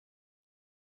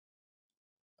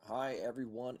Hi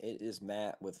everyone, it is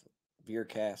Matt with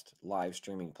Veercast live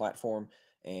streaming platform,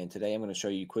 and today I'm going to show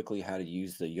you quickly how to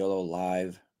use the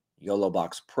YoloBox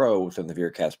Pro within the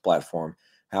Veercast platform,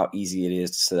 how easy it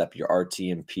is to set up your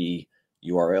RTMP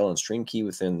URL and stream key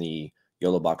within the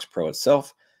YoloBox Pro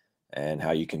itself, and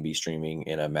how you can be streaming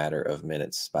in a matter of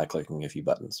minutes by clicking a few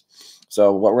buttons.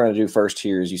 So what we're going to do first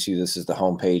here is you see this is the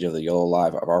home page of the YOLO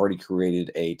Live. I've already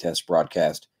created a test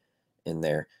broadcast in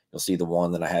there. You'll see the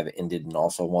one that I have ended and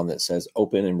also one that says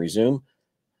open and resume.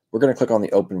 We're going to click on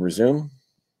the open resume.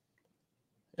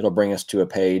 It'll bring us to a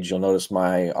page. You'll notice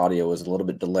my audio is a little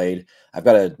bit delayed. I've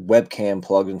got a webcam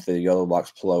plugged into the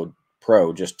YoloBox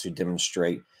Pro just to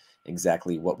demonstrate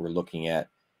exactly what we're looking at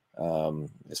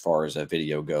as far as a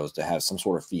video goes, to have some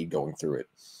sort of feed going through it.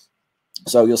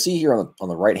 So you'll see here on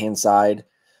the right-hand side,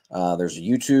 there's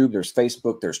YouTube, there's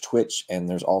Facebook, there's Twitch, and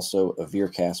there's also a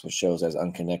Veercast, which shows as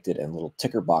unconnected, and a little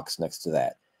ticker box next to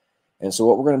that. And so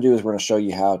what we're going to do is we're going to show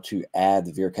you how to add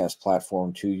the Veercast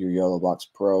platform to your YoloBox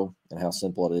Pro and how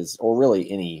simple it is, or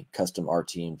really any custom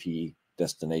RTMP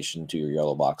destination to your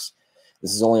YoloBox.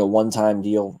 This is only a one-time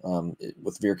deal.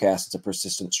 With Veercast, it's a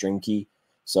persistent stream key.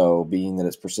 So being that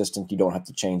it's persistent, you don't have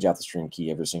to change out the stream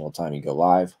key every single time you go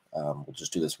live. We'll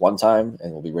just do this one time,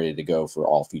 and we'll be ready to go for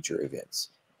all future events.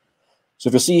 So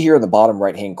if you'll see here in the bottom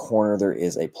right-hand corner, there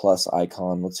is a plus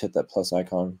icon. Let's hit that plus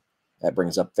icon. That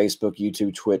brings up Facebook,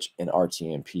 YouTube, Twitch, and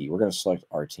RTMP. We're going to select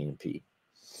RTMP.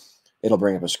 It'll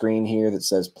bring up a screen here that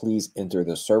says, please enter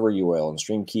the server URL and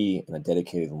stream key and a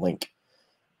dedicated link.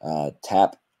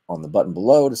 Tap on the button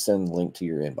below to send the link to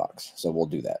your inbox. So we'll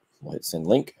do that. We'll hit send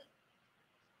link.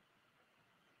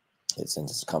 It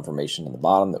sends us a confirmation in the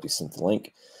bottom that we sent the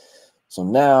link. So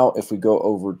now if we go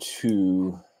over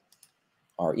to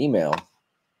our email,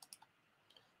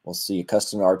 we'll see a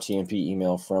custom RTMP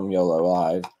email from YOLO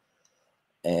Live,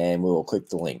 and we will click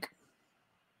the link.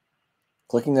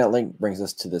 Clicking that link brings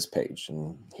us to this page,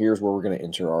 and here's where we're going to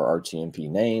enter our RTMP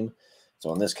name.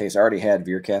 So in this case, I already had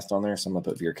Veercast on there, so I'm going to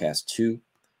put Veercast 2,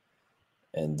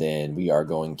 and then we are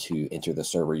going to enter the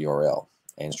server URL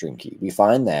and stream key. We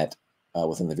find that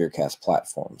within the Veercast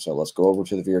platform. So let's go over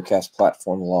to the Veercast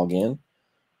platform, log in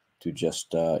to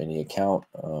just any account.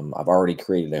 I've already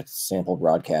created a sample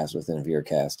broadcast within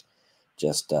Veercast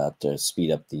just to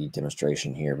speed up the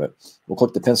demonstration here, but we'll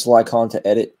click the pencil icon to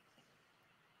edit.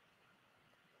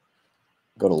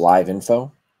 Go to live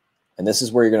info, and this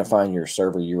is where you're going to find your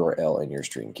server URL and your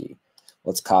stream key.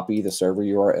 Let's copy the server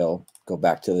URL, go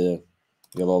back to the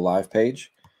YOLO Live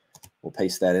page. We'll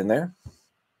paste that in there.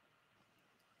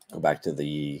 Go back to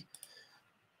the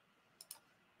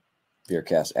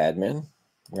Veercast admin.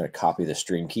 We're going to copy the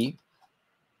stream key,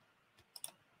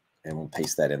 and we'll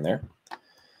paste that in there.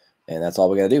 And that's all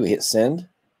we got to do. We hit send.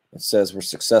 It says we're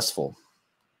successful.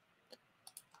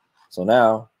 So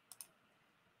now,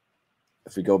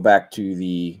 if we go back to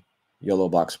the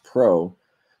YoloBox Pro,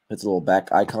 it's a little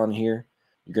back icon here.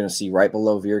 You're going to see right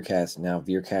below Veercast, now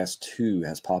Veercast 2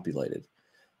 has populated.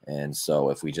 And so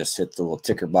if we just hit the little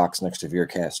ticker box next to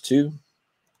Veercast 2,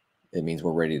 it means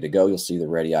we're ready to go. You'll see the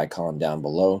ready icon down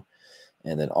below.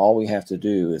 And then all we have to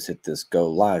do is hit this go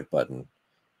live button.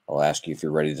 I'll ask you if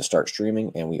you're ready to start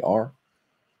streaming, and we are.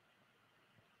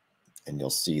 And you'll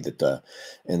see that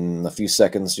in a few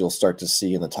seconds, you'll start to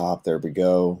see in the top, there we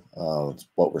go,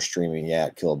 what we're streaming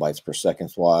at, kilobytes per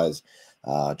second wise,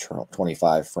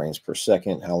 25 frames per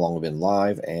second, how long we've been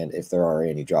live, and if there are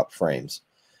any dropped frames.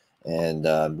 And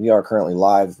we are currently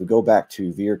live. If we go back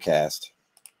to Veercast,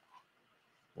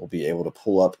 we'll be able to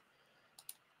pull up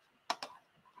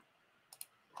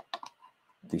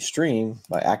the stream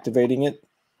by activating it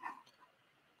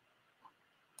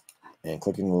and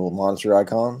clicking the little monitor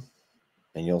icon,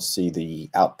 and you'll see the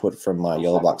output from my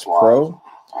YoloBox Pro.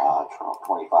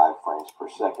 25 frames per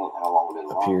second. How long it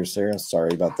appears there.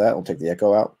 Sorry about that. We'll take the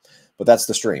echo out. But that's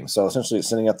the stream. So essentially it's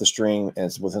sending up the stream, and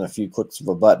it's within a few clicks of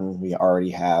a button. We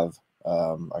already have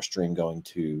our stream going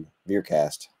to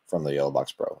Veercast from the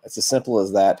YoloBox Pro. It's as simple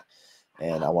as that.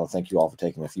 And I want to thank you all for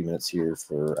taking a few minutes here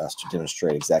for us to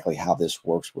demonstrate exactly how this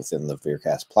works within the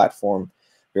Veercast platform.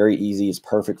 Very easy. It's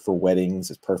perfect for weddings.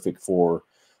 It's perfect for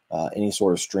any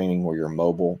sort of streaming where you're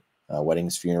mobile.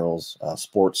 Weddings, funerals,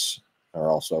 sports are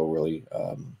also really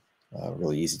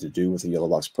really easy to do with the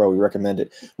YoloBox Pro. We recommend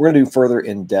it. We're going to do further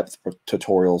in-depth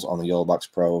tutorials on the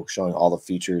YoloBox Pro, showing all the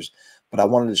features, but I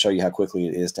wanted to show you how quickly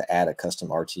it is to add a custom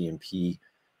RTMP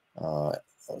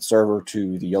server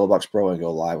to the YoloBox Pro and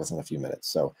go live within a few minutes.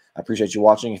 So I appreciate you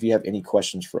watching. If you have any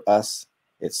questions for us,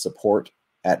 it's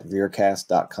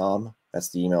support@veercast.com. That's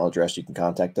the email address you can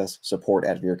contact us,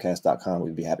 support@veercast.com.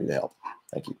 We'd be happy to help.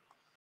 Thank you.